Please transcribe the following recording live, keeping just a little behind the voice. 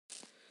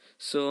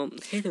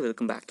Hey there,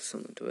 welcome back to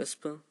Someone to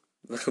Whisper.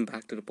 Welcome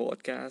back to the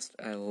podcast.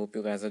 I hope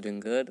you guys are doing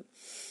good.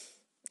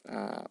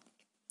 Uh,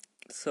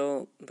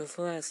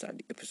 before I start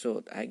the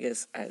episode, I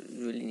guess I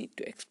really need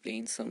to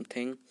explain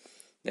something,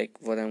 like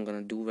what I'm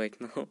gonna do right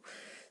now.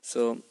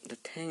 The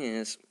thing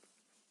is,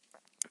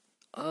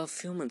 a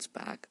few months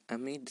back, I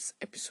made this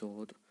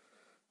episode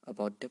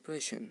about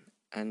depression,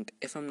 and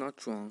if I'm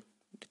not wrong,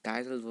 the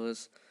title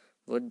was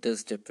 "What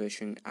Does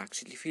Depression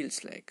Actually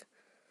Feels Like?"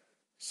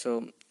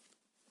 So,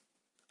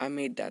 I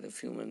made that a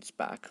few months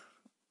back.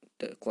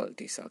 The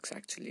quality sucks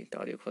actually, the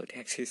audio quality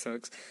actually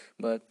sucks,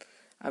 but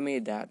I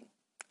made that.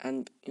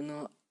 And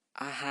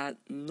I had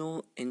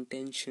no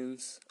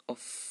intentions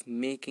of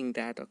making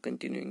that or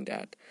continuing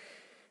that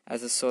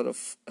as a sort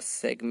of a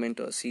segment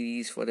or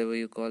series, whatever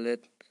you call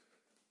it,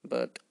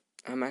 but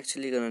I'm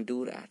actually gonna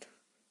do that.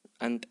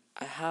 And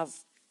I have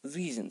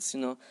reasons.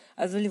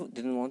 I really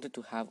didn't want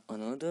to have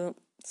another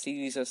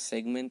series or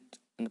segment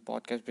in the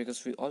podcast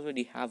because we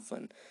already have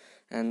one,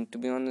 and to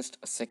be honest,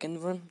 a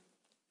second one,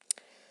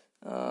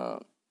 uh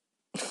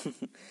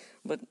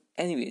but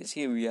anyways,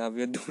 here we are.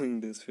 We are doing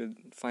this. We're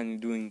finally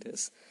doing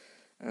this,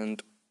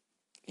 and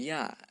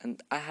yeah,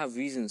 and I have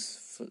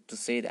reasons to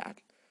say that.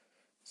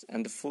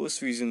 And the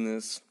first reason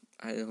is,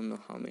 I don't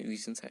know how many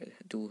reasons I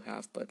do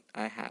have, but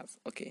I have.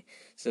 Okay,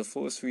 so the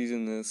first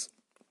reason is,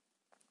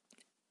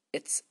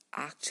 it's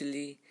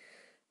actually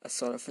a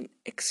sort of an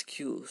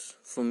excuse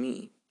for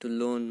me to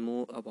learn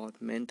more about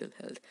mental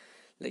health.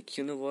 Like,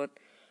 you know what?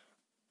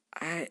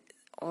 I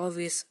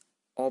always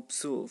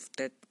observe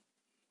that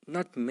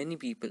not many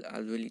people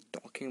are really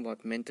talking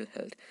about mental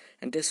health,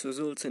 and this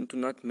results into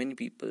not many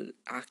people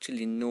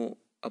actually know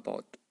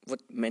about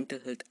what mental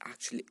health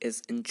actually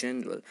is in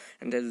general.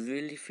 And I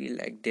really feel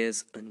like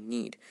there's a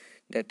need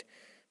that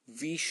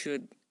we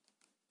should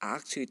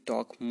actually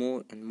talk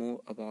more and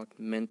more about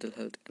mental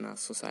health in our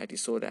society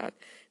so that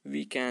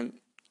we can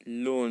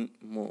learn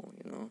more.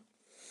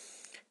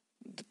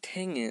 The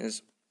thing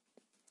is,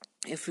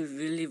 if we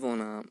really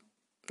wanna,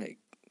 like,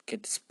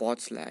 get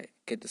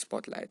the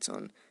spotlights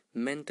on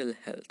mental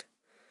health,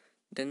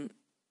 then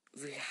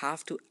we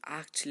have to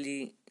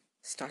actually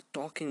start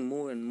talking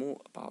more and more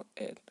about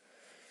it.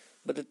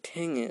 But the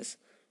thing is,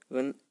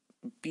 when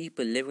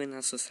people live in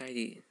our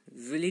society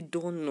really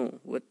don't know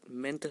what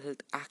mental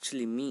health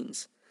actually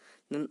means,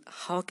 then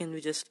how can we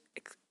just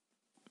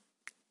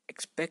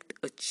expect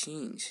a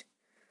change?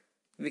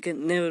 We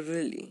can never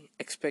really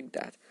expect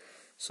that.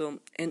 So,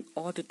 in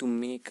order to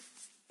make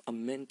a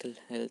mental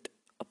health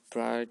a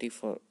priority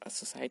for a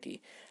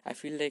society, I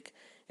feel like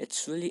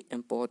it's really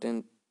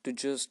important to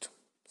just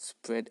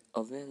spread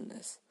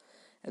awareness.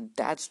 And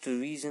that's the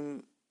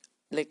reason,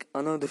 like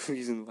another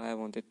reason why I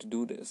wanted to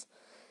do this.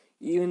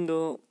 Even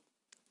though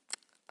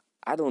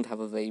I don't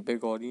have a very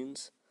big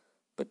audience,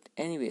 but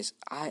anyways,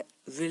 I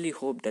really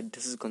hope that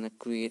this is gonna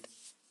create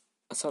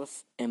a sort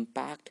of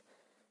impact,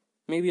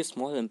 maybe a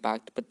small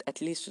impact, but at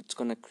least it's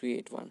gonna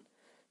create one,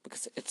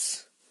 because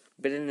it's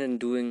better than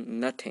doing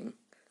nothing.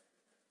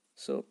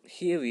 So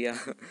here we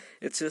are.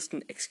 It's just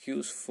an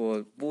excuse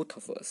for both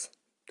of us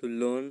to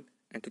learn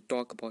and to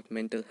talk about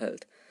mental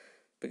health,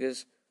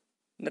 because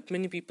not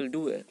many people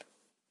do it.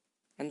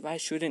 And why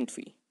shouldn't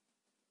we?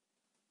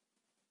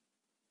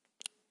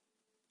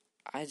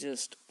 I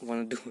just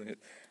want to do it.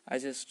 I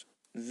just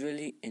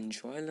really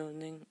enjoy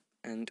learning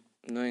and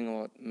knowing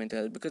about mental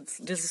health, because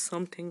this is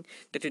something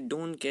that you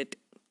don't get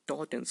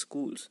taught in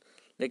schools.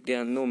 Like,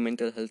 there are no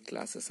mental health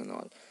classes and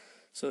all.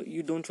 So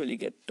you don't really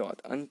get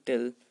taught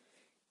until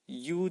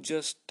you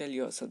just tell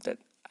yourself that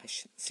I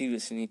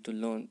seriously need to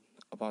learn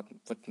about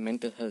what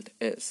mental health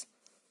is.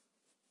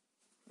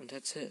 And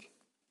that's it.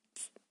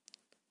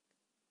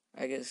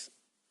 I guess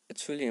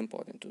it's really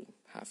important to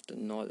have the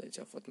knowledge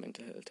of what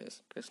mental health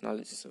is, because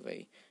knowledge is a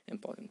very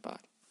important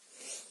part.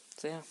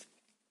 So, yeah.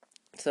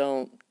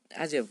 So,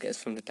 as you have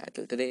guessed from the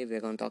title, today we're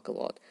going to talk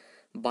about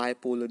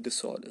bipolar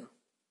disorder,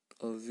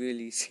 a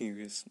really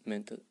serious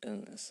mental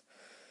illness.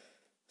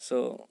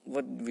 So,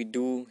 what we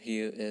do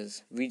here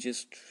is we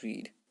just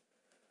read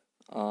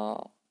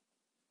uh,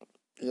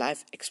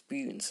 life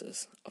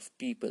experiences of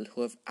people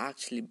who have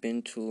actually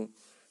been through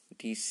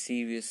these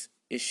serious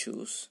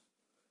issues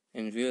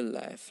in real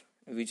life.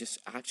 We just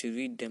actually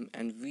read them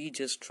and we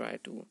just try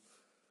to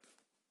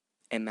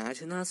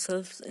imagine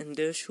ourselves in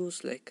their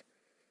shoes. Like,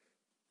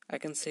 I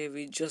can say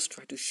we just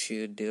try to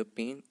share their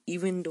pain,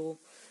 even though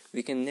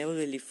we can never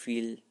really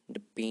feel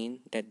the pain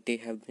that they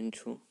have been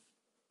through.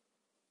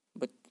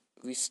 But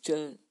we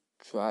still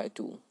try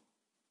to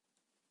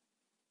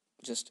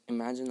just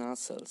imagine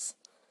ourselves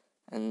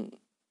and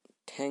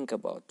think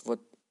about what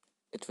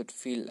it would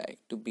feel like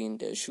to be in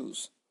their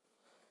shoes.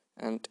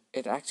 And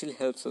it actually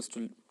helps us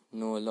to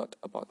know a lot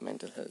about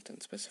mental health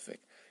in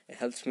specific. It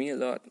helps me a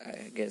lot.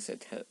 I guess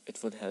it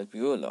would help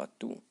you a lot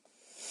too.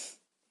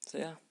 So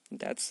yeah,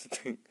 that's the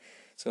thing.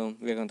 So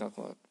we're gonna talk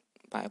about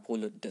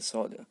bipolar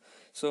disorder.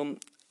 So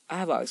I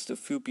have asked a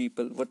few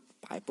people what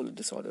bipolar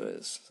disorder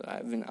is. So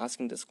I've been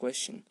asking this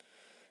question,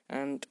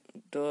 and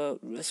the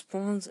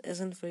response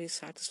isn't very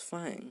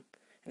satisfying.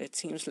 And it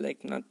seems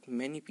like not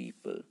many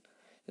people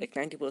Like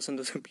 90%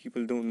 of the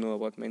people don't know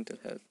about mental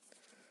health.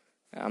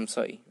 I'm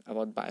sorry,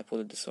 about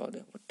bipolar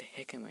disorder. What the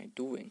heck am I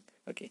doing?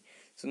 Okay,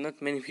 so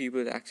not many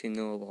people actually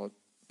know about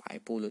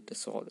bipolar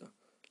disorder.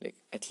 Like,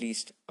 at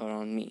least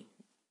around me.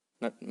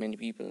 Not many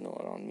people know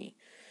around me.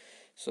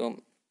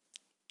 So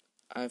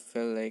I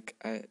felt like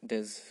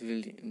there's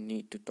really a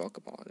need to talk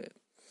about it.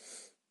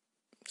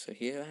 So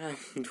here I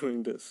am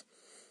doing this.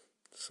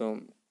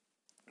 So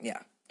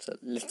yeah, so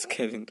let's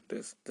get into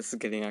this. This is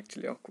getting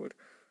actually awkward.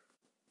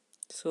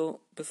 So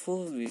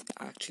before we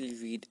actually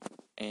read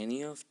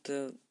any of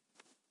the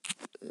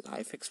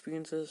life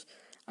experiences,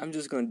 I'm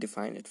just going to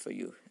define it for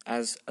you,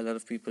 as a lot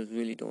of people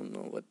really don't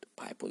know what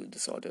bipolar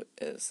disorder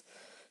is.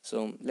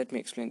 So let me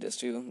explain this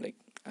to you. Like,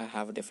 I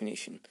have a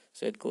definition.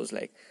 So it goes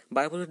like: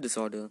 bipolar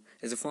disorder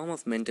is a form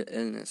of mental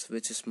illness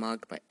which is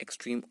marked by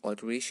extreme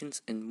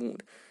alterations in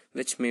mood,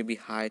 which may be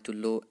high to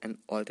low and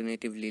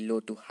alternatively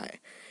low to high.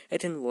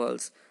 It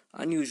involves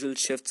unusual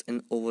shifts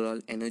in overall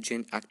energy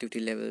and activity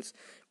levels.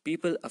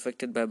 People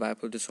affected by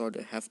bipolar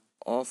disorder have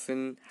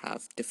often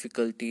have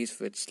difficulties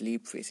with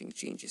sleep, facing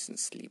changes in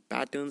sleep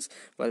patterns,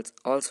 while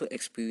also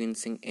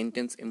experiencing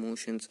intense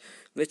emotions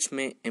which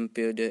may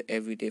impair their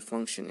everyday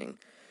functioning.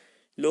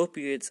 Low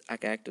periods are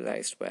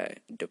characterized by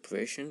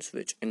depressions,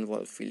 which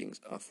involve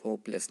feelings of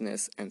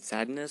hopelessness and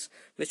sadness,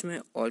 which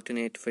may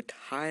alternate with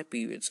high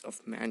periods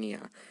of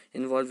mania,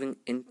 involving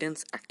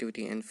intense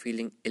activity and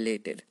feeling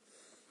elated.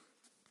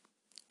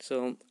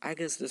 So, I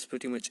guess this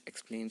pretty much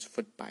explains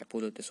what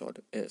bipolar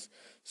disorder is.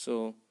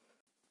 So,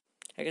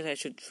 I guess I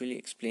should really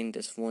explain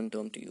this one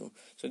term to you.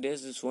 So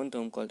there's this one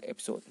term called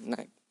episode.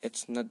 Now,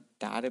 it's not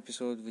that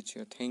episode which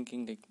you're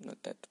thinking, like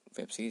not that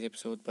web series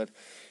episode, but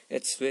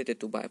it's related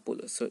to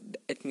bipolar. So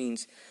it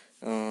means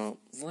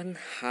one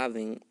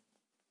having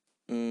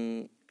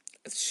a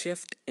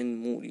shift in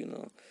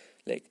mood.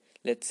 Like,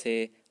 let's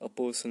say a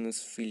person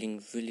is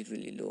feeling really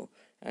really low,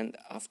 and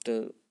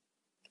after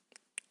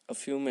a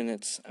few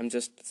minutes, I'm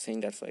just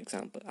saying that for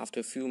example,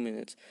 after a few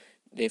minutes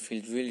they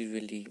feel really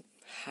really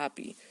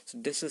happy. So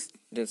this is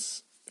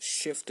this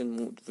shift in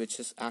mood which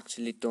is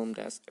actually termed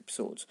as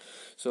episodes.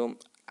 So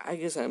I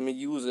guess I may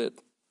use it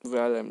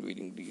while I'm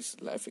reading these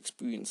life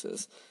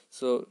experiences,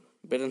 so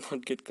better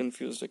not get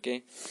confused,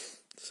 okay?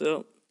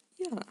 So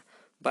yeah,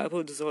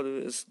 bipolar disorder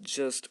is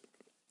just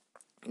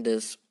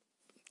this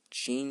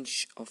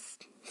change of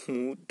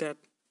mood that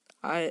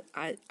I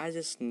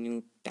just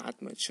knew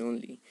that much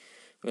only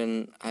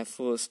when I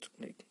first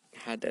like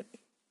had that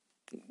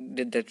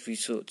did that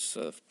research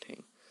sort of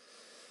thing,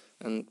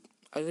 and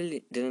I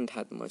really didn't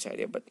have much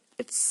idea, but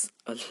it's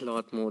a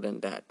lot more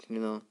than that,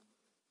 a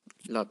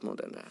lot more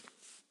than that.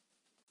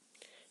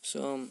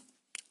 So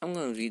I'm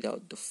gonna read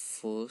out the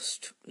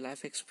first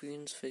life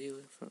experience for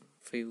you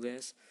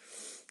guys.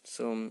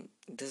 So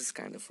this is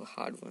kind of a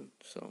hard one,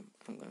 so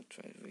I'm gonna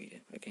try to read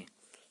it. Okay,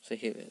 so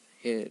here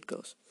it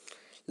goes.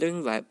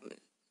 Living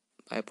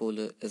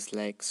bipolar is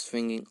like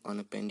swinging on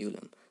a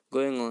pendulum,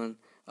 going on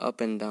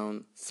up and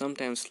down,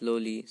 sometimes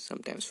slowly,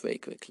 sometimes very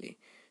quickly.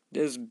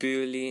 There's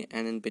barely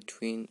an in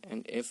between,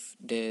 and if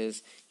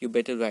there's, you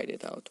better ride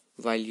it out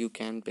while you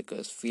can,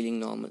 because feeling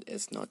normal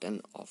is not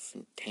an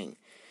often thing.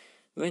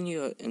 When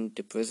you're in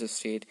depressive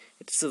state,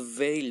 it's a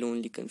very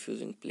lonely,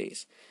 confusing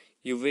place.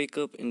 You wake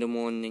up in the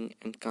morning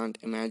and can't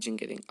imagine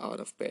getting out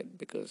of bed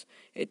because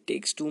it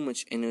takes too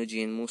much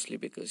energy, and mostly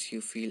because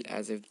you feel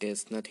as if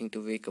there's nothing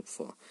to wake up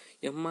for.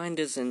 Your mind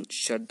is in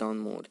shutdown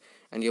mode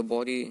and your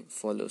body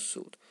follows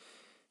suit.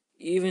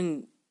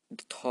 Even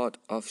the thought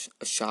of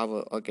a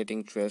shower or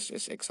getting dressed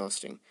is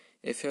exhausting.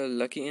 If you're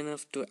lucky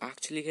enough to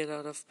actually get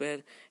out of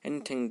bed,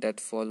 anything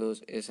that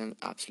follows is an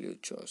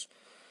absolute chore.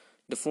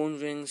 The phone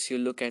rings, you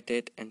look at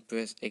it and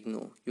press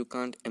ignore. You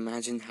can't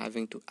imagine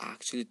having to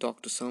actually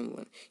talk to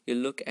someone. You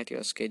look at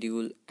your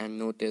schedule and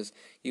notice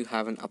you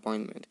have an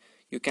appointment.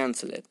 You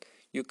cancel it.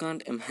 You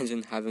can't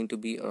imagine having to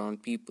be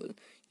around people.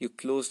 You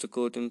close the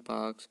curtain,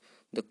 park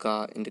the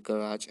car in the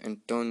garage,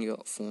 and turn your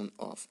phone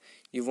off.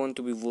 You want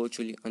to be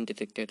virtually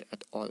undetected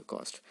at all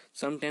costs.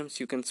 Sometimes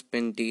you can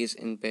spend days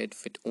in bed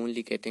with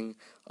only getting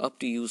up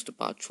to use the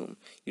bathroom.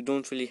 You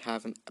don't really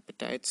have an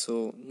appetite,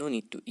 so no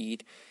need to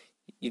eat.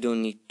 You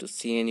don't need to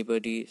see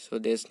anybody, so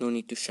there's no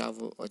need to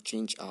shower or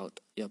change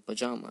out your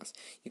pajamas.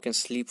 You can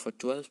sleep for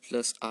 12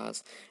 plus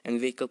hours and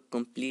wake up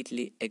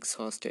completely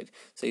exhausted,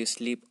 so you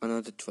sleep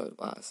another 12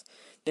 hours.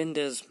 Then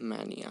there's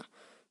mania.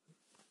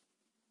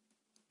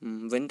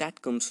 When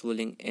that comes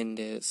rolling in,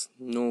 there's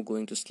no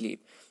going to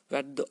sleep. We're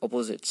at the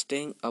opposite,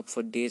 staying up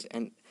for days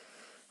and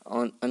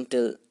on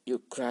until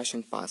you crash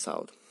and pass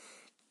out.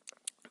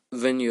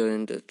 When you're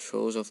in the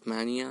throes of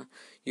mania,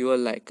 you are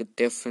like a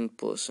different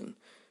person.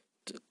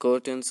 The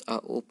curtains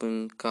are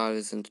open, car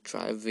is in the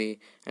driveway,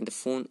 and the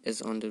phone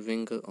is on the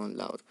ringer on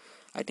loud.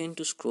 I tend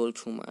to scroll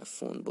through my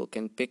phone book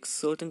and pick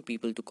certain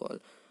people to call.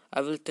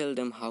 I will tell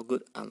them how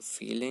good I'm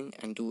feeling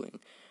and doing.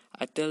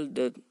 I tell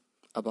them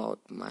about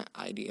my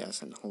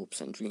ideas and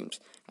hopes and dreams.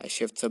 I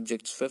shift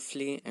subjects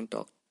swiftly and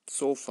talk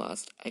so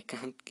fast I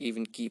can't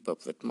even keep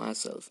up with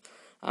myself.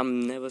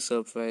 I'm never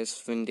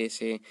surprised when they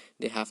say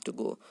they have to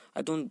go.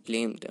 I don't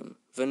blame them.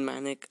 When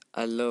manic,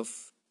 I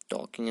love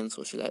talking and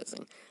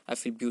socializing. I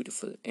feel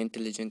beautiful,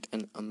 intelligent,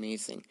 and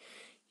amazing.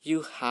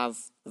 You have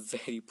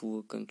very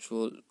poor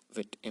control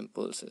with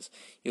impulses.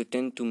 You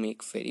tend to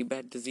make very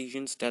bad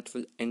decisions that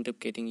will end up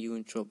getting you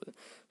in trouble.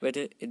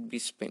 Whether it be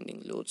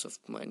spending loads of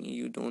money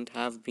you don't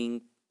have,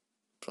 being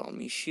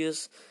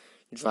promiscuous,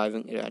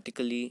 driving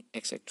erratically,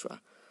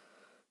 etc.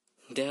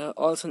 There are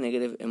also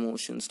negative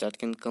emotions that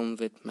can come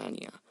with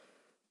mania.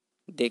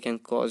 They can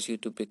cause you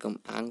to become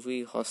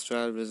angry,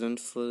 hostile,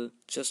 resentful,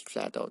 just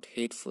flat out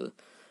hateful,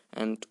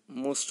 and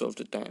most of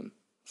the time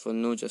for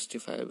no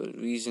justifiable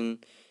reason,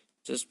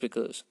 just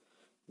because.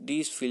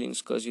 These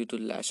feelings cause you to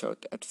lash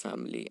out at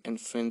family and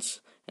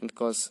friends and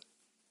cause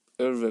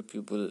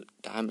irreparable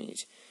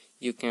damage.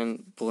 You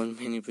can burn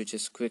many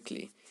bridges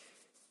quickly.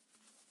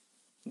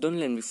 Don't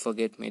let me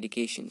forget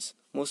medications.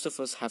 Most of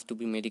us have to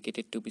be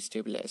medicated to be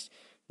stabilized.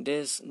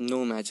 There's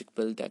no magic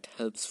pill that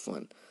helps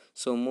one.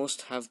 So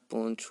most have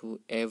gone through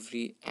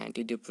every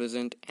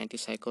antidepressant,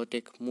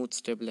 antipsychotic, mood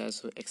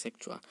stabilizer,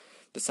 etc.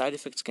 The side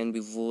effects can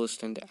be worse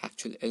than the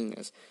actual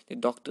illness. The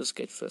doctors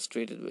get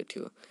frustrated with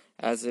you,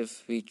 as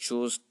if we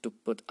chose to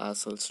put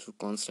ourselves through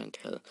constant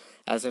hell,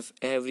 as if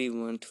every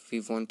month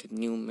we want a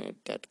new med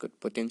that could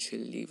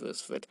potentially leave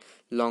us with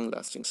long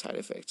lasting side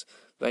effects.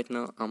 Right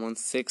now, I'm on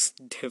six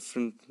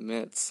different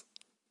meds.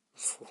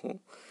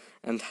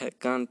 And I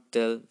can't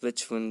tell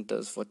which one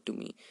does what to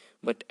me.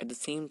 But at the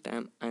same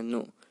time, I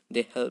know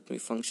they help me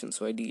function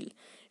so I deal.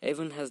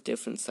 Everyone has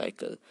different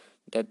cycle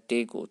that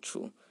they go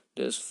through.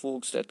 There's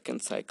folks that can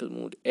cycle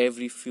mood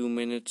every few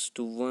minutes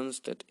to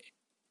ones that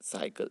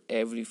cycle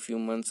every few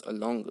months or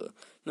longer.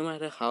 No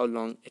matter how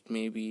long it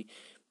may be,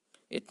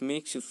 it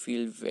makes you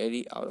feel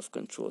very out of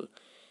control.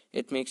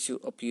 It makes you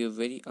appear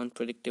very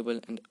unpredictable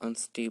and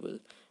unstable,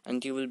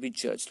 and you will be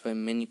judged by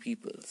many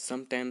people,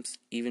 sometimes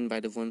even by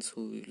the ones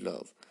who you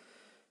love.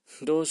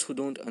 Those who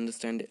don't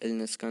understand the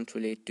illness can't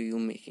relate to you,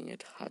 making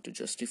it hard to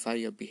justify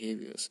your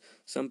behaviors.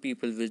 Some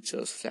people will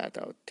just flat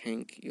out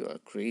think you are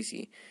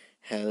crazy.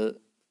 Hell,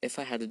 if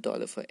I had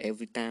 $1 for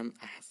every time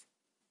I have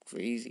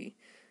crazy,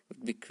 it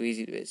would be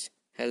crazy rich.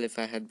 Hell, if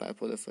I had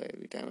bipolar for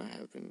every time I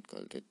have been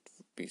called, it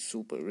would be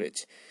super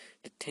rich.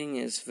 The thing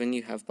is, when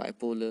you have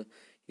bipolar,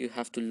 you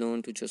have to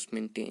learn to just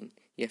maintain.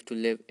 You have to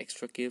live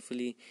extra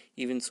carefully.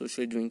 Even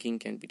social drinking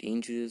can be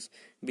dangerous.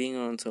 Being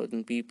around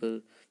certain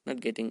people,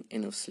 not getting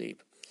enough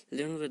sleep.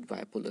 Living with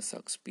bipolar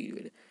sucks,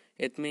 period.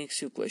 It makes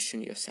you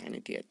question your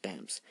sanity at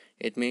times.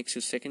 It makes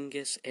you second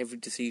guess every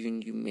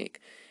decision you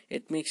make.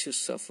 It makes you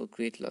suffer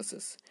great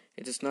losses.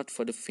 It is not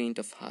for the faint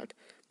of heart,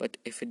 but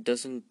if it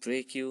doesn't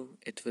break you,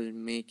 it will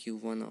make you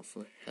one of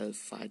a hell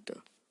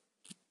fighter.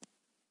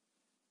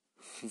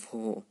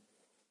 Whoa.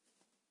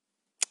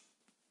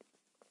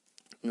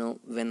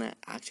 When I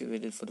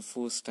activated for the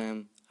first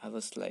time, I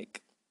was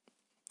like,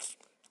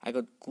 I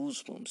got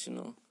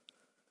goosebumps.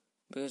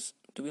 Because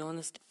to be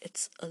honest,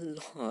 it's a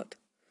lot.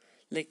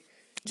 Like,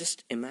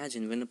 just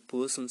imagine when a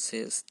person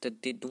says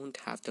that they don't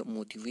have the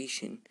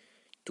motivation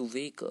to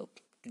wake up,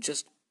 to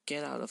just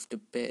get out of the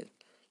bed,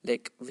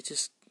 like, which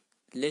is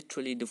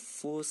literally the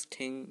first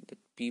thing that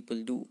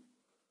people do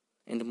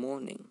in the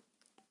morning.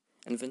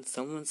 And when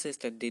someone says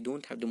that they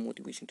don't have the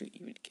motivation to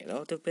even get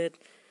out of bed,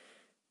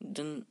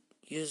 then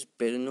you just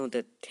better know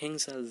that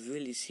things are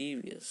really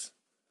serious.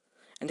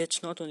 And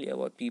it's not only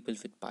about people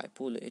with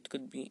bipolar, it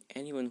could be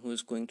anyone who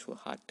is going through a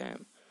hard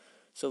time.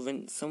 So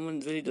when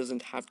someone really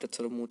doesn't have that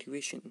sort of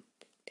motivation,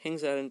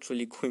 things aren't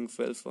really going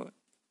well for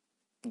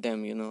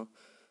them.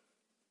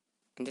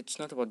 And it's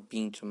not about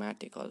being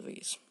dramatic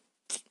always.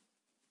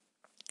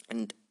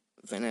 And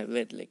when I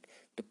read, like,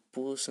 the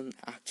person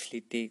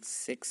actually takes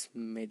six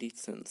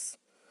medicines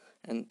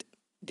and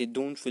they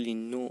don't really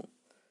know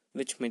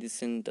which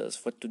medicine does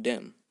what to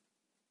them.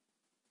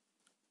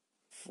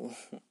 For,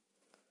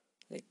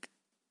 like,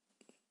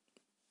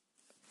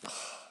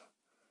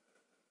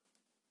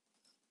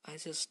 I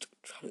just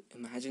try to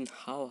imagine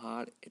how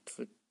hard it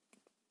would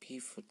be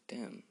for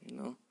them.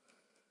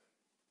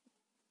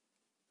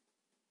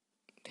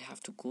 They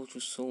have to go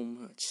through so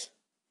much.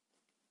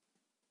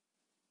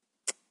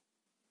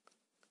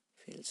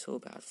 Feel so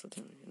bad for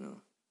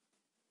them.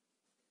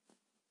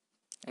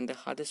 And the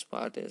hardest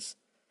part is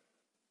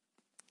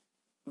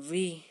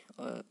we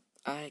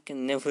I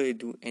can never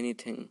do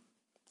anything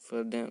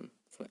for them,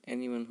 for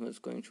anyone who is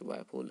going through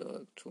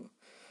bipolar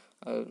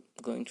or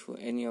going through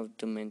any of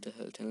the mental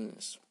health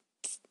illness.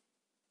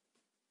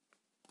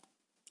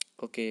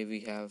 Okay, we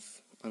have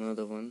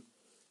another one.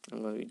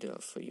 I'm gonna read it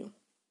out for you.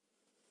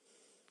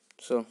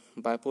 So,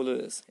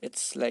 bipolar is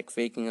it's like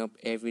waking up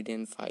every day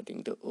and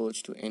fighting the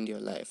urge to end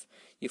your life.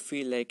 You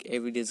feel like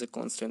every day is a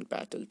constant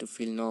battle to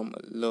feel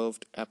normal,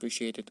 loved,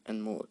 appreciated,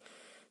 and more.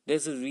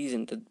 There's a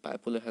reason that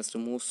bipolar has the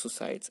most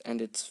suicides,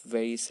 and it's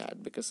very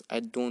sad because I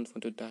don't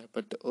want to die,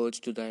 but the urge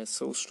to die is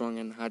so strong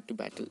and hard to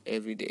battle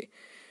every day.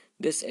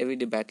 This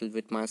everyday battle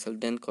with myself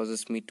then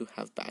causes me to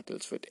have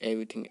battles with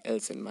everything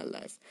else in my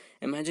life.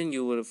 Imagine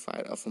you were a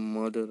fire of a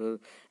murderer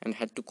and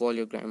had to call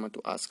your grandma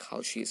to ask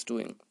how she is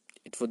doing.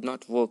 It would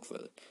not work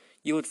well.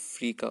 You would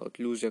freak out,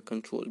 lose your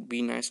control,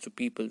 be nice to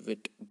people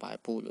with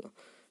bipolar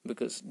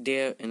because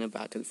they're in a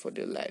battle for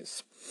their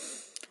lives.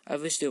 I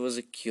wish there was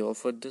a cure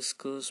for this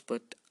curse,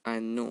 but I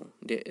know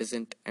there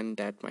isn't, and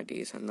that my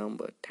days are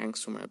numbered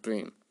thanks to my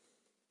brain.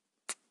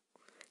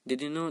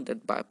 Did you know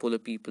that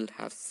bipolar people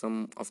have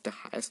some of the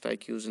highest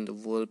IQs in the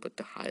world but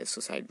the highest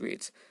suicide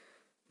rates?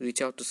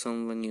 Reach out to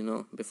someone you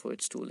know before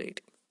it's too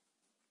late.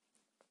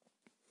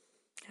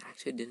 I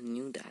actually didn't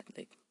knew that.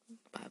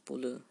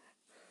 Bipolar,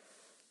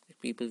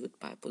 people with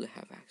bipolar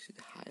have actually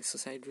the highest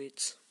suicide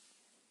rates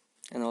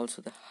and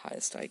also the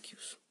highest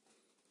IQs.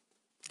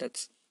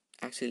 That's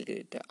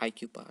actually the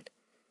IQ part,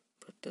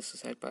 but the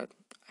suicide part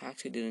I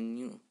actually didn't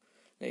knew.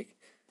 Like,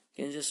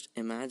 can you just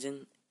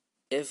imagine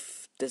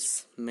if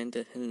this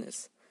mental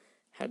illness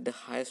had the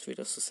highest rate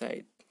of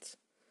suicide,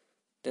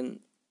 then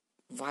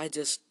why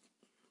just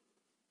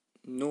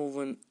no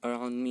one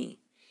around me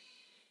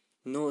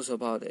knows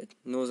about it,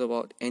 knows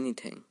about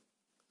anything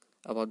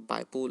about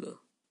bipolar?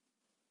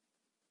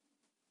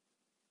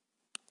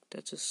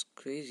 That's just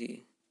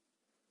crazy.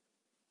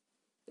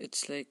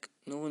 It's like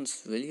no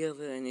one's really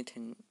aware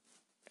anything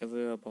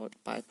aware about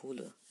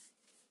bipolar,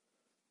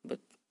 but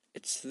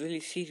it's really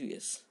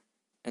serious.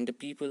 And the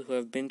people who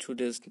have been through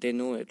this, they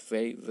know it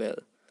very well.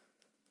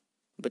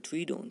 But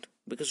we don't,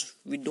 because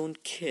we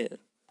don't care.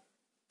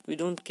 We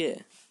don't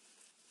care.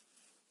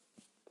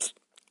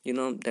 You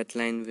know that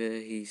line where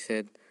he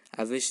said,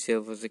 I wish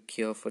there was a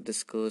cure for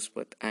this curse,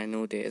 but I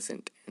know there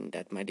isn't, and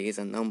that my days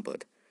are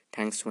numbered,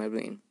 thanks to my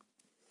brain.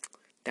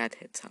 That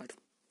hits hard.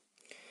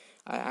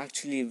 I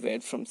actually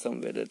read from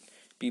somewhere that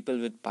people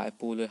with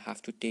bipolar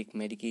have to take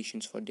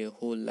medications for their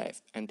whole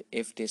life, and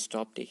if they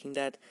stop taking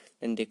that,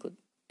 then it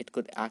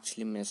could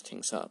actually mess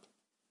things up.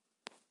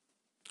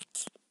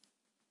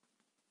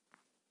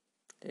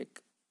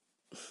 Like,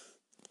 I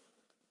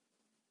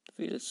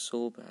feel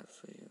so bad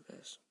for you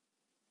guys,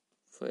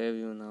 for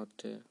everyone out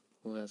there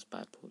who has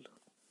bipolar.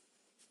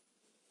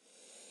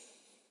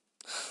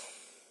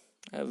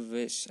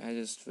 I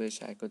just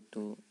wish I could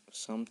do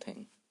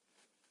something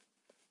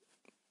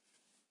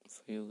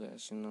for you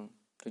guys,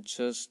 to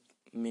just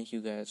make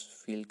you guys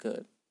feel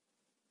good.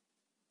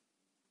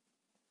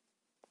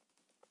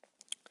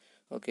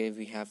 Okay,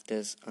 we have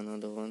this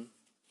another one.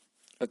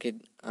 Okay,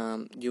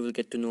 you will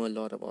get to know a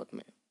lot about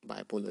my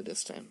bipolar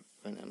this time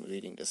when I'm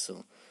reading this,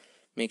 so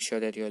make sure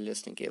that you're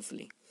listening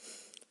carefully.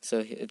 So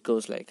it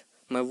goes like,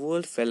 my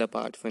world fell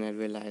apart when I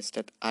realized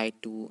that I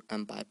too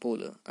am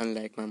bipolar,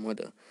 unlike my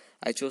mother.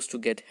 I chose to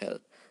get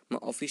help. My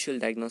official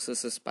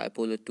diagnosis is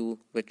bipolar 2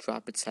 with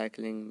rapid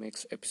cycling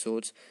mixed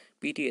episodes,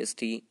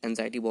 PTSD,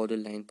 anxiety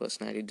borderline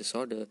personality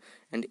disorder,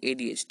 and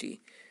ADHD.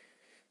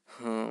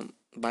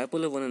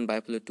 Bipolar 1 and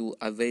bipolar 2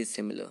 are very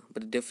similar,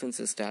 but the difference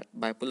is that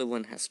bipolar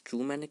 1 has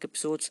true manic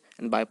episodes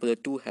and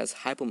bipolar 2 has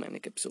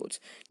hypomanic episodes.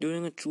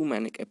 During a true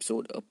manic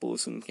episode, a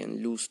person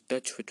can lose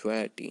touch with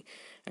reality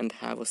and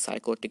have a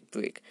psychotic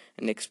break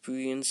and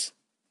experience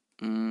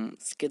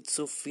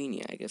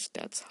schizophrenia. I guess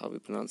that's how we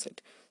pronounce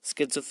it.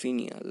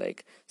 Schizophrenia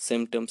like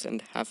symptoms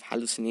and have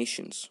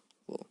hallucinations.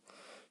 Whoa.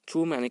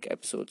 True manic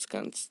episodes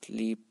can't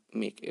sleep,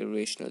 make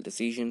irrational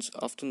decisions,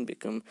 often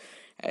become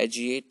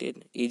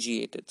agitated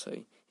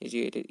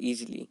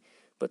easily,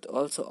 but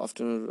also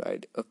often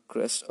ride a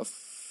crest of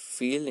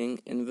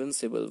feeling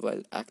invincible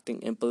while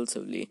acting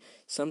impulsively.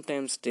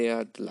 Sometimes they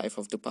are the life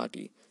of the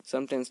party.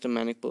 Sometimes the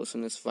manic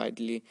person is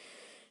widely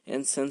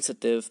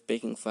insensitive,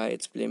 picking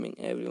fights, blaming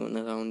everyone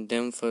around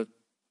them for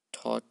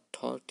thought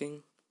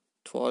thwarting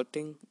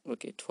thwarting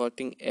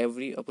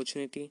every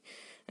opportunity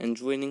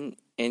and ruining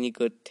any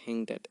good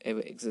thing that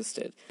ever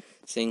existed,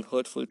 saying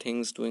hurtful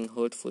things, doing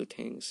hurtful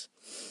things,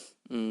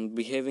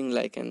 behaving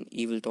like an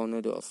evil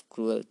tornado of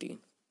cruelty.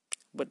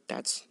 But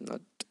that's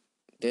not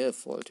their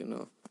fault,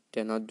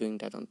 they're not doing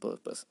that on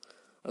purpose.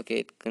 Okay,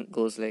 it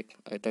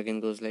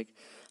again goes like,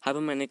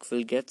 hypomanic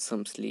will get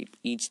some sleep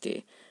each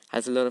day,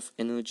 has a lot of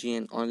energy,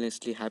 and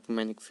honestly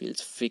hypomanic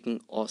feels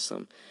freaking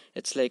awesome.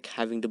 It's like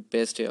having the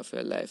best day of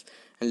your life,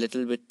 a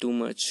little bit too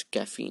much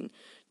caffeine.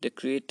 The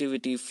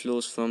creativity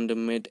flows from the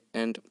mid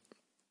and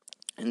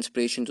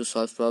inspiration to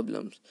solve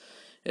problems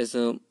is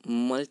a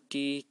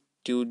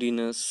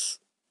multitudinous.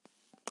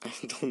 I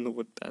don't know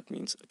what that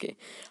means. Okay.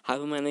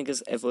 Hypomanic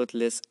is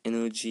effortless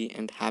energy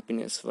and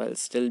happiness while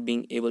still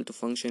being able to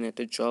function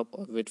at a job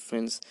or with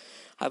friends.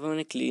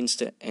 Hypomanic cleans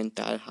the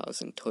entire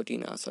house in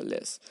 13 hours or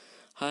less.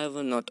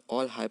 However, not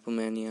all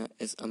hypomania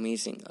is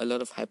amazing. A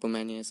lot of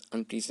hypomania is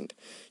unpleasant,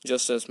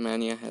 just as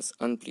mania has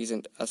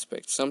unpleasant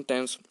aspects.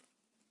 Sometimes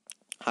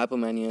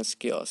hypomania is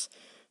chaos,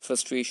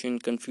 frustration,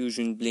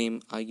 confusion,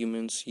 blame,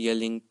 arguments,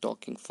 yelling,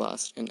 talking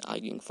fast, and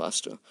arguing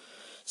faster.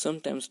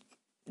 Sometimes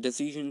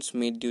decisions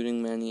made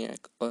during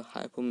maniac or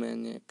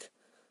hypomanic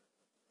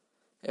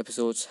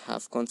episodes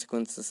have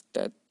consequences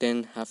that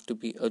then have to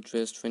be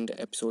addressed when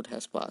the episode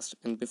has passed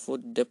and before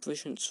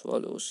depression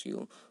swallows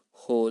you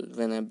whole.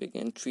 When I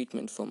began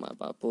treatment for my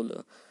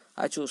bipolar,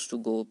 I chose to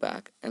go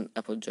back and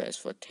apologize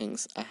for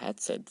things I had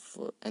said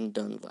for and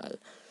done while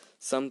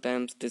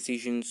Sometimes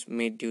decisions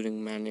made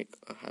during manic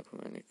or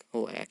hypomanic.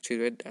 Oh, I actually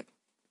read that.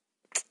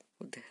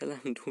 What the hell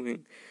I'm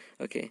doing?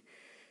 Okay,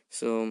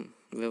 so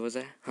where was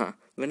I?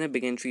 When I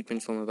began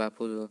treatment for my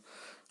bipolar,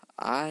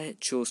 I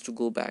chose to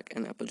go back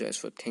and apologize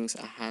for things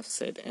I have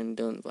said and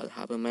done while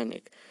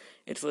hypomanic.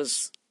 It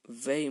was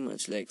very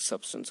much like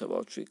substance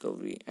abuse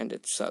recovery, and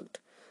it sucked.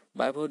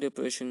 Bipolar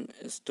depression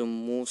is the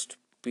most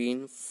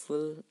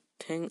painful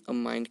thing a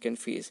mind can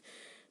face.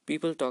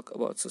 People talk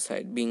about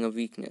suicide being a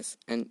weakness,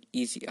 an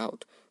easy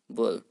out.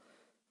 Well,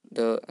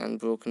 the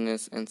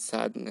unbrokenness and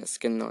sadness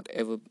cannot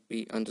ever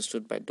be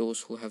understood by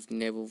those who have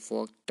never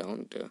walked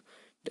down the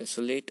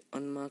desolate,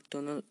 unmarked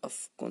tunnel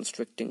of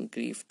constricting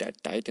grief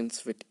that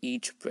tightens with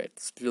each breath,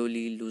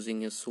 slowly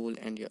losing your soul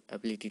and your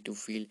ability to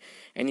feel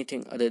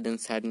anything other than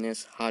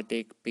sadness,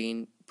 heartache,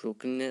 pain,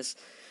 brokenness,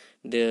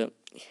 the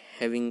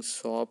having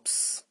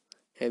sobs,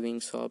 having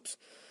sobs,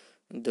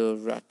 the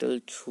rattle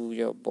through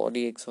your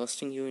body,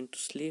 exhausting you into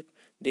sleep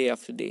day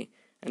after day.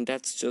 And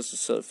that's just the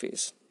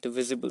surface, the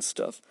visible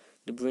stuff.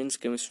 The brain's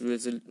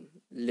chemistry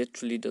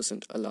literally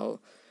doesn't allow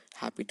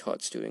happy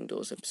thoughts during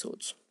those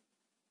episodes.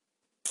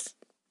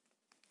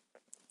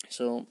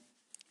 So,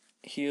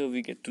 here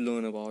we get to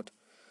learn about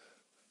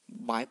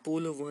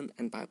bipolar 1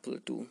 and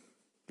bipolar 2.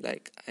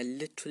 Like, I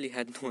literally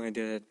had no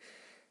idea that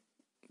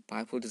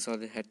bipolar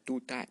disorder had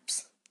two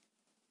types.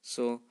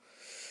 So,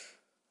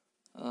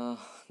 uh,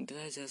 did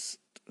I just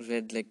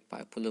read like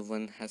bipolar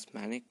 1 has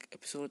manic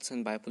episodes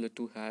and bipolar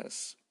 2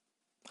 has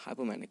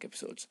hypomanic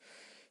episodes?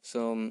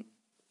 So,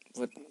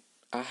 what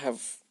I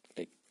have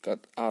like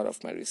got out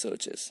of my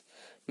research is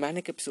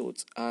manic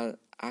episodes are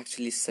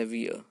actually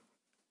severe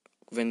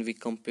when we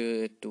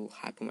compare it to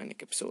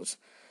hypomanic episodes.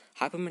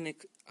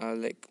 Hypomanic are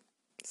like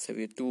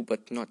severe too,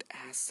 but not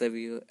as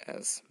severe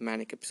as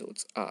manic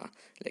episodes are.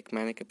 Like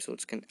manic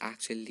episodes can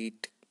actually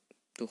lead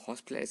to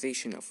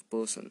hospitalization of a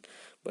person,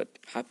 but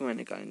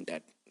hypomanic aren't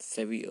that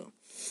severe.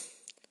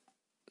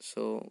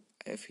 So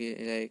I feel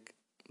like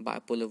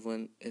bipolar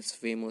 1 is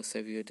way more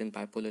severe than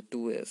bipolar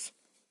 2 is.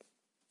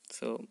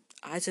 So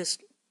I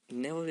just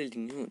never really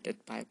knew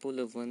that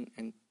bipolar 1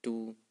 and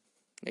 2,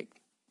 like,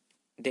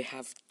 they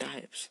have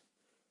types.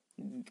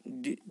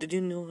 Did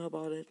you know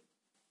about it?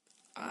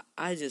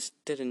 I just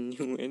didn't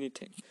knew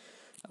anything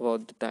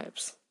about the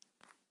types.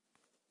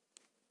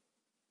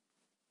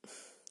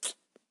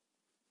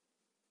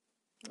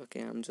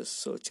 Okay, I'm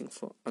just searching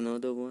for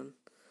another one,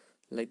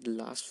 like the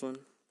last one.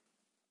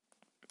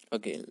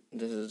 Okay,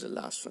 this is the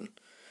last one.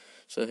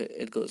 So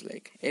it goes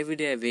like every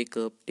day I wake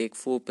up, take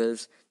 4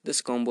 pills. This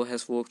combo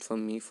has worked for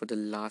me for the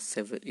last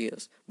several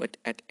years, but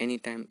at any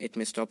time it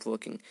may stop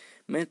working.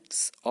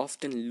 Meds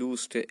often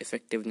lose their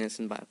effectiveness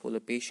in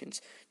bipolar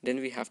patients. Then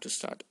we have to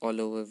start all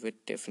over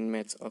with different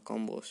meds or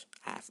combos.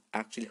 I've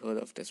actually heard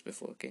of this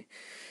before, okay?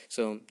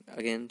 So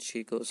again,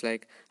 she goes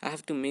like, I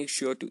have to make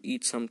sure to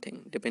eat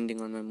something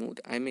depending on my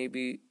mood. I may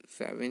be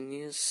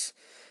ravenous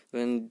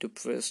when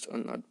depressed or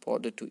not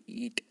bothered to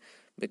eat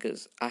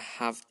because I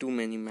have too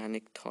many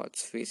manic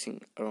thoughts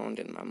racing around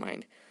in my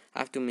mind. I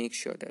have to make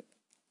sure that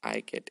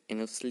I get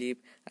enough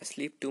sleep. I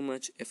sleep too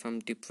much if I'm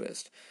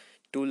depressed,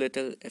 too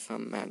little if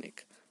I'm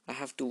manic. I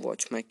have to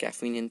watch my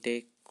caffeine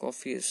intake.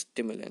 Coffee is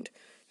stimulant.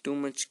 Too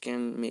much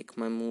can make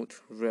my mood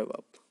rev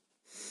up.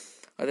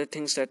 Other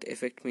things that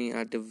affect me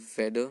are the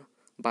weather.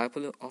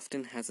 Bipolar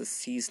often has a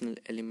seasonal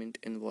element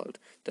involved.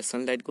 The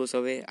sunlight goes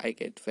away, I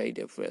get very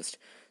depressed.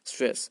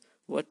 Stress.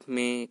 What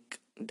make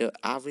the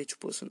average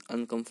person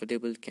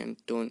uncomfortable can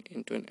turn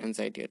into an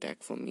anxiety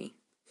attack for me.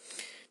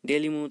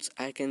 Daily moods,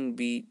 I can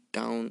be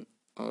down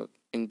or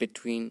in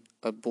between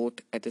or both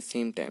at the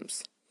same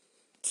times.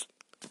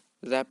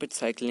 Rapid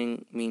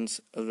cycling means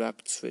a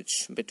rapid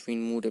switch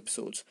between mood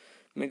episodes.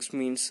 Mixed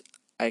means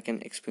I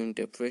can experience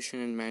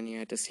depression and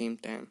mania at the same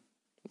time.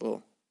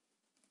 Whoa.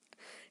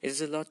 It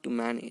is a lot to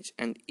manage,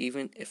 and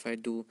even if I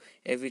do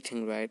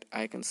everything right,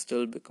 I can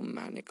still become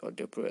manic or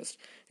depressed.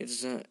 It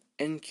is an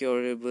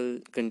incurable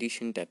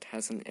condition that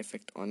has an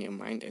effect on your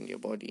mind and your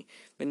body.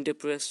 When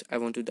depressed, I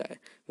want to die.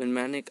 When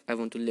manic, I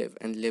want to live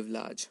and live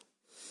large.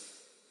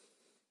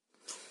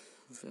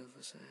 Where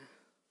was I?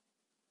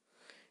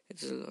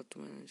 It is a lot to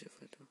manage if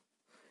I do.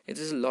 It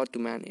is a lot to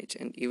manage,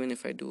 and even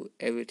if I do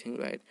everything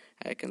right,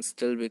 I can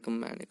still become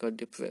manic or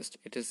depressed.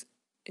 It is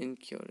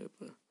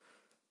incurable.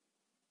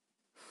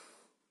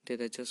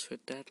 Did I just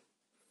read that?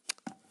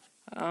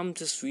 I'm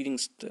just reading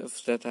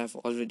stuff that I've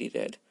already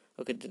read.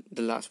 Okay,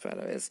 the last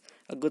paragraph is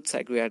a good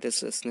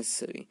psychiatrist is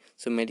necessary,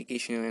 so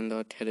medication and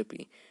or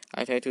therapy.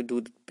 I try to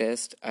do the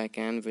best I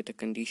can with a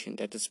condition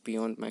that is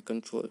beyond my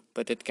control,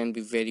 but it can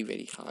be very,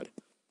 very hard.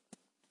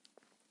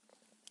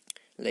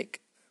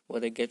 Like,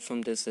 what I get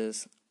from this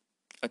is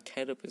a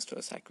therapist or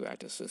a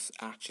psychiatrist is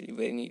actually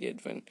very needed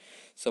when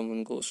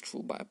someone goes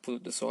through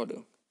bipolar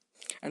disorder.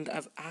 And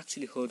I've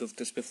actually heard of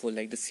this before,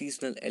 like the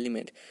seasonal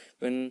element.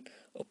 When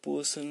a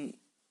person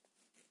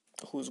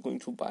who's going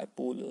through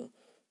bipolar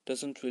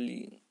doesn't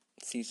really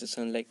see the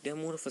sun, like they're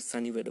more of a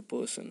sunny weather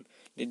person.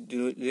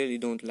 Really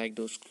don't like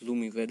those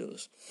gloomy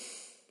weathers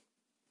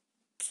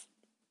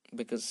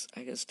because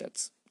I guess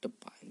that's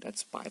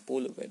that's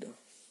bipolar weather.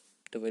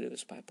 The weather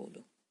is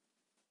bipolar.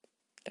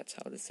 That's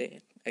how they say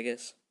it, I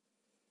guess.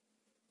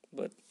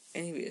 But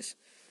anyways,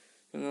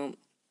 you know,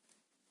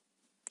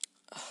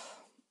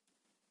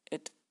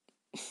 it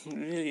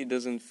really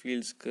doesn't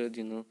feels good,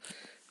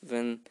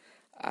 when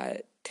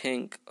I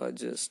think or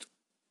just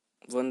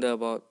wonder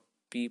about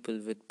people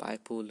with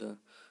bipolar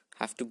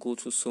have to go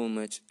through so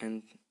much,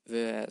 and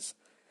whereas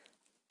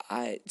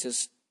I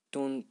just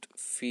don't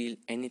feel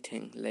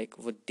anything like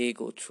what they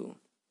go through.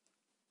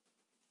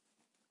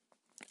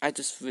 I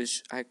just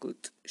wish I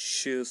could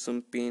share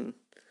some pain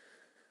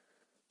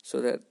so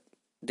that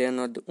they're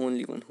not the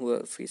only one who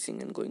are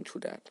facing and going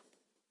through that.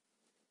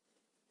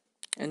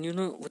 And you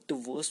know what the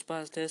worst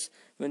part is?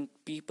 When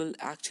people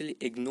actually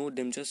ignore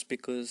them just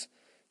because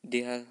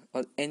they are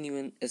or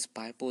anyone is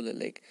bipolar.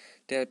 Like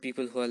there are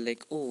people who are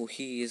like, oh,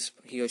 he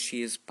or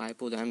she is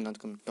bipolar, I'm not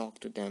gonna talk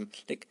to them.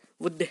 Like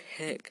what the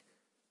heck?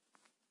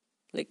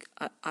 Like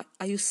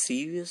are you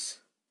serious?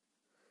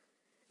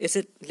 Is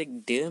it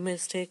like their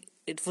mistake?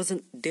 It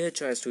wasn't their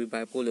choice to be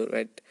bipolar,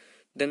 right?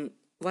 Then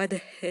why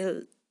the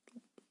hell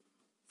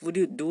would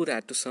you do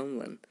that to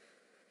someone?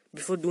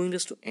 Before doing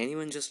this to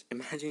anyone, just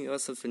imagine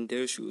yourself in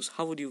their shoes.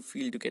 How would you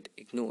feel to get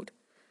ignored?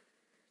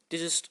 They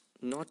just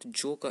not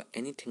joke or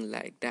anything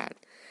like that.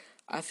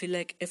 I feel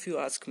like if you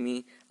ask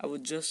me, I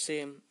would just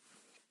say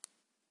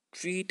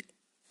treat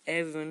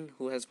everyone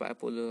who has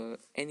bipolar or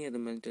any other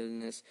mental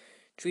illness,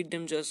 treat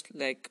them just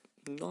like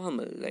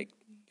normal, like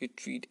you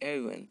treat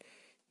everyone.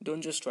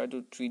 Don't just try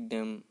to treat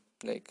them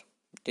like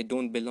they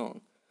don't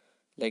belong,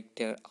 like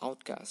they're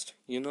outcast.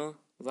 You know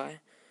why?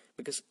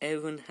 Because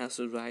everyone has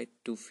the right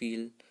to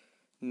feel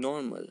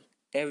normal.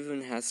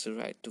 Everyone has the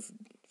right to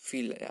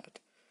feel that.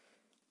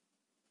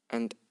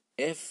 And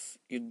if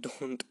you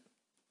don't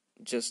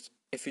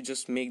if you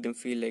just make them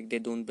feel like they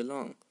don't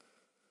belong,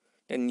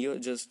 then you're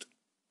just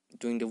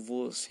doing the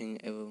worst thing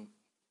ever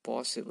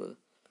possible.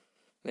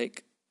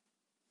 Like,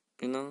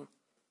 you know,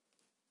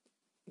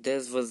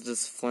 there was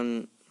this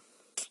fun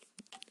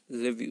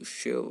review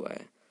shared by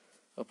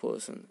a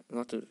person,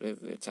 not a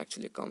review, it's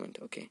actually a comment,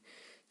 okay?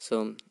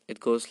 So it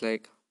goes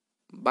like,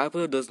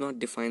 bipolar does not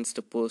define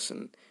the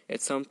person.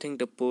 It's something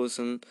the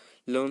person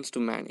learns to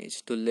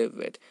manage, to live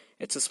with.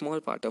 It's a small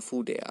part of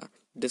who they are.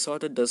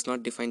 Disorder does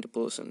not define the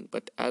person,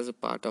 but as a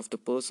part of the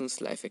person's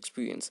life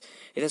experience,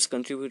 it has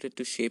contributed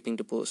to shaping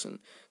the person.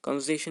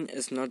 Conversation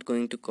is not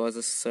going to cause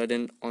a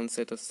sudden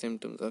onset of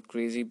symptoms or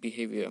crazy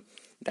behavior.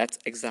 That's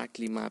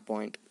exactly my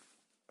point.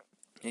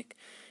 Like,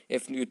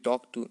 if you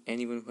talk to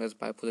anyone who has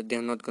bipolar,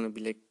 they're not gonna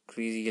be like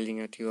crazy yelling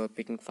at you or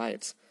picking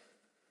fights.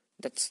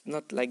 That's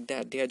not like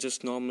that. They are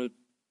just normal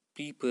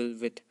people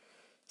with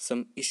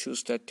some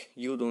issues that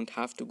you don't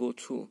have to go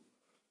through.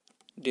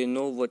 They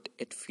know what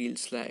it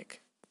feels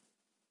like.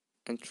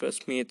 And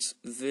trust me, it's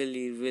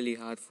really, really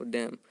hard for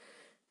them.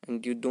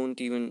 And you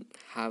don't even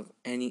have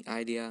any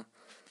idea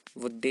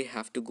what they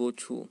have to go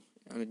through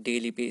on a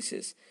daily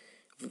basis.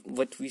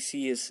 What we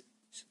see is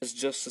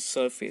just a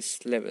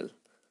surface level.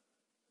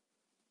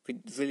 We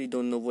really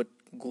don't know what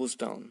goes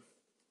down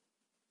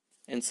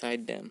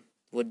inside them,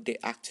 what they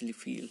actually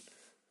feel.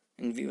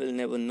 And we will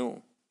never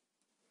know.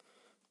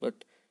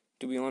 But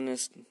to be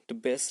honest, the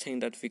best thing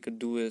that we could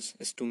do is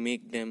to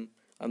make them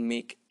or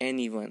make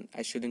anyone.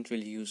 I shouldn't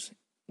really use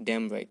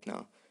them right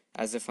now,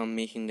 as if I'm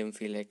making them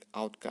feel like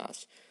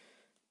outcasts.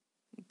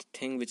 The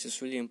thing which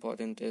is really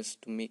important is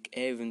to make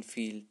everyone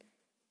feel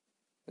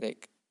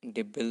like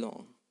they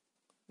belong,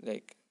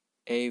 like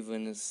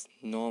everyone is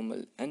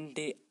normal, and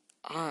they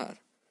are.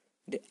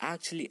 They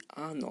actually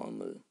are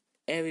normal.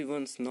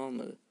 Everyone's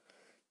normal.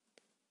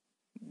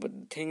 But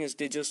the thing is,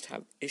 they just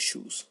have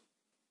issues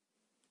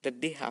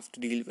that they have to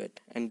deal with,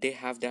 and they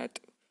have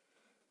that,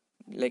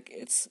 like,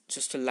 it's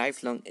just a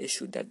lifelong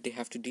issue that they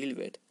have to deal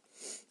with.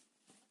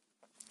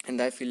 And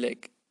I feel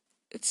like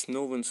it's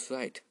no one's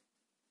right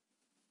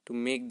to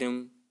make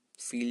them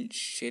feel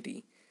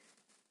shitty,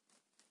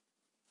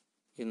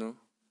 you know?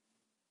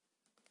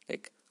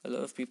 Like, a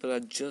lot of people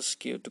are just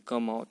scared to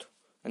come out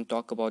and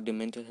talk about their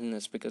mental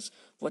illness because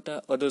what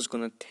are others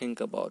gonna think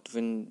about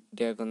when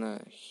they're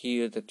gonna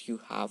hear that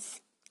you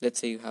have, let's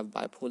say you have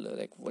bipolar,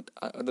 like, what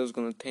are others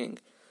gonna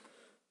think?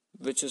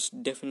 Which is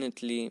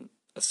definitely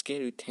a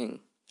scary thing.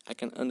 I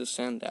can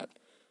understand that.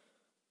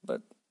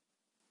 But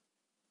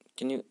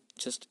can you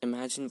just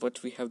imagine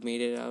what we have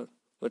made it out?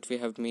 What we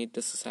have made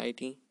the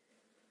society?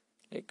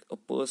 Like a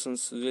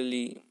person's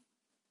really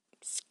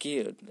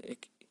scared.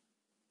 Like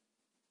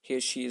he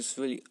or she is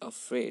really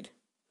afraid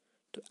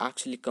to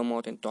actually come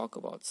out and talk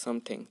about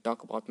something,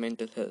 talk about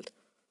mental health.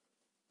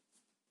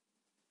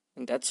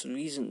 And that's the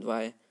reason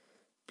why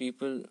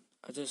people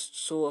are just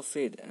so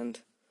afraid,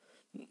 and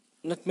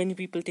not many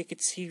people take it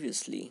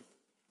seriously.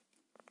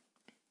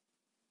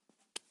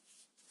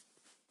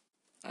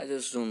 I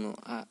just don't know.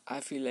 I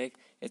feel like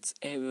it's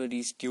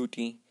everybody's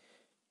duty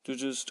to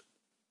just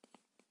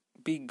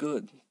be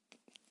good.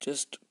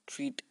 Just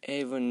treat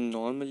everyone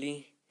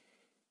normally,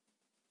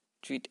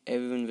 treat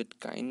everyone with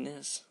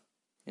kindness,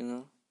 you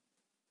know.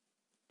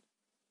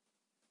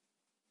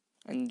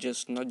 and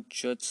just not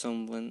judge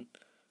someone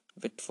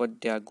with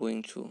what they are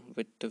going through,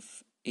 with the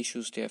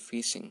issues they are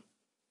facing.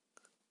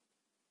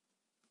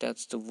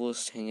 That's the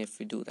worst thing if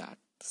we do that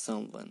to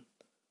someone.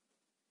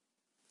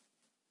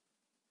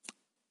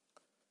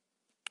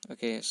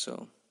 Okay,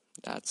 so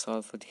that's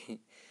all for the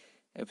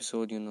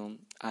episode.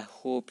 I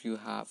hope you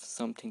have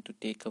something to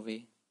take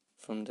away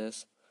from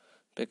this,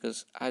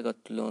 because I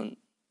got to learn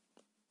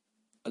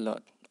a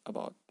lot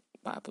about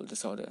bipolar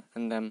disorder,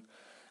 and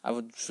I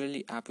would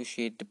really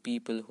appreciate the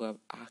people who have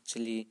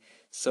actually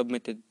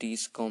submitted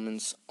these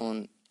comments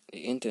on the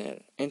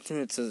internet.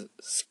 Internet's a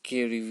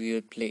scary,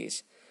 weird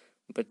place,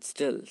 but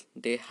still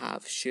they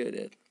have shared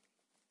it,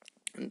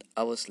 and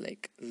I was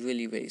like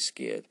really very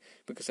scared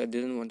because I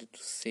didn't want to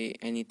say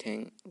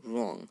anything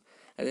wrong.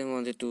 I didn't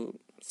want to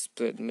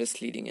spread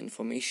misleading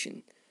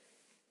information,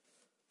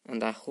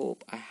 and I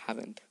hope I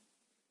haven't.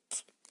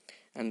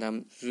 And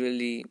I'm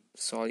really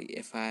sorry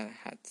if I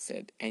had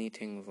said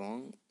anything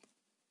wrong.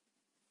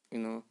 You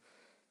know,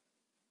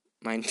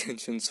 my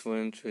intentions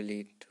weren't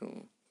really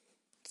to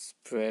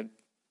spread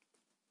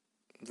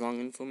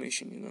wrong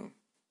information.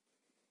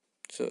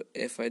 So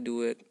if I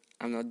do it,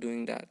 I'm not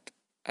doing that.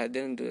 I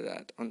didn't do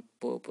that on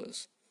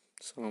purpose.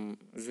 So I'm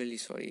really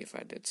sorry if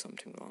I did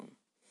something wrong.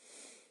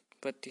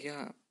 But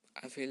yeah,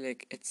 I feel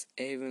like it's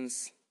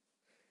everyone's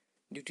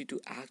duty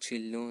to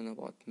actually learn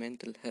about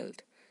mental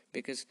health,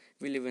 because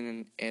we live in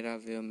an era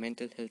where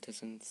mental health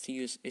is a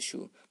serious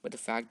issue, but the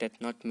fact that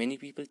not many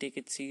people take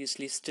it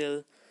seriously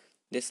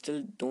they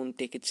still don't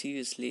take it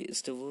seriously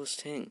is the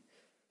worst thing.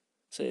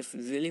 So if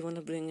we really want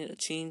to bring a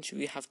change,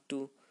 we have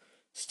to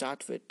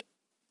start with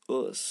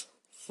us.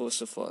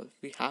 First of all,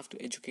 we have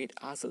to educate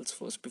ourselves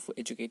first before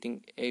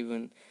educating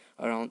everyone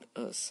around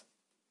us.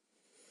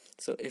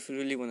 So if you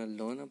really want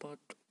to learn about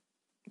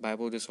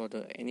bipolar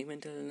disorder, any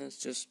mental illness,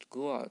 just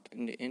go out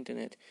in the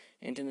internet.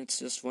 Internet's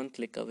just one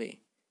click away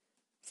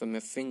from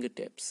your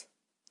fingertips.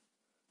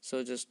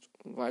 So just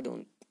why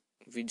don't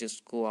we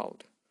just go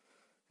out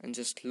and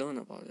just learn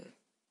about it?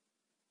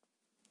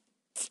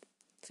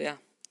 So yeah,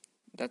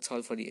 that's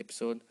all for the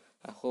episode.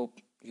 I hope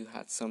you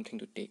had something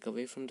to take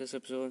away from this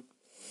episode.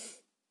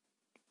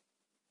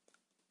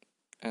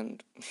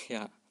 And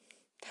yeah,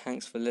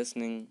 thanks for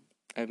listening.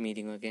 I'm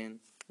meeting you again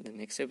in the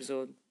next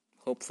episode,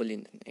 hopefully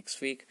in the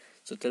next week.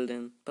 So till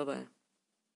then, bye bye.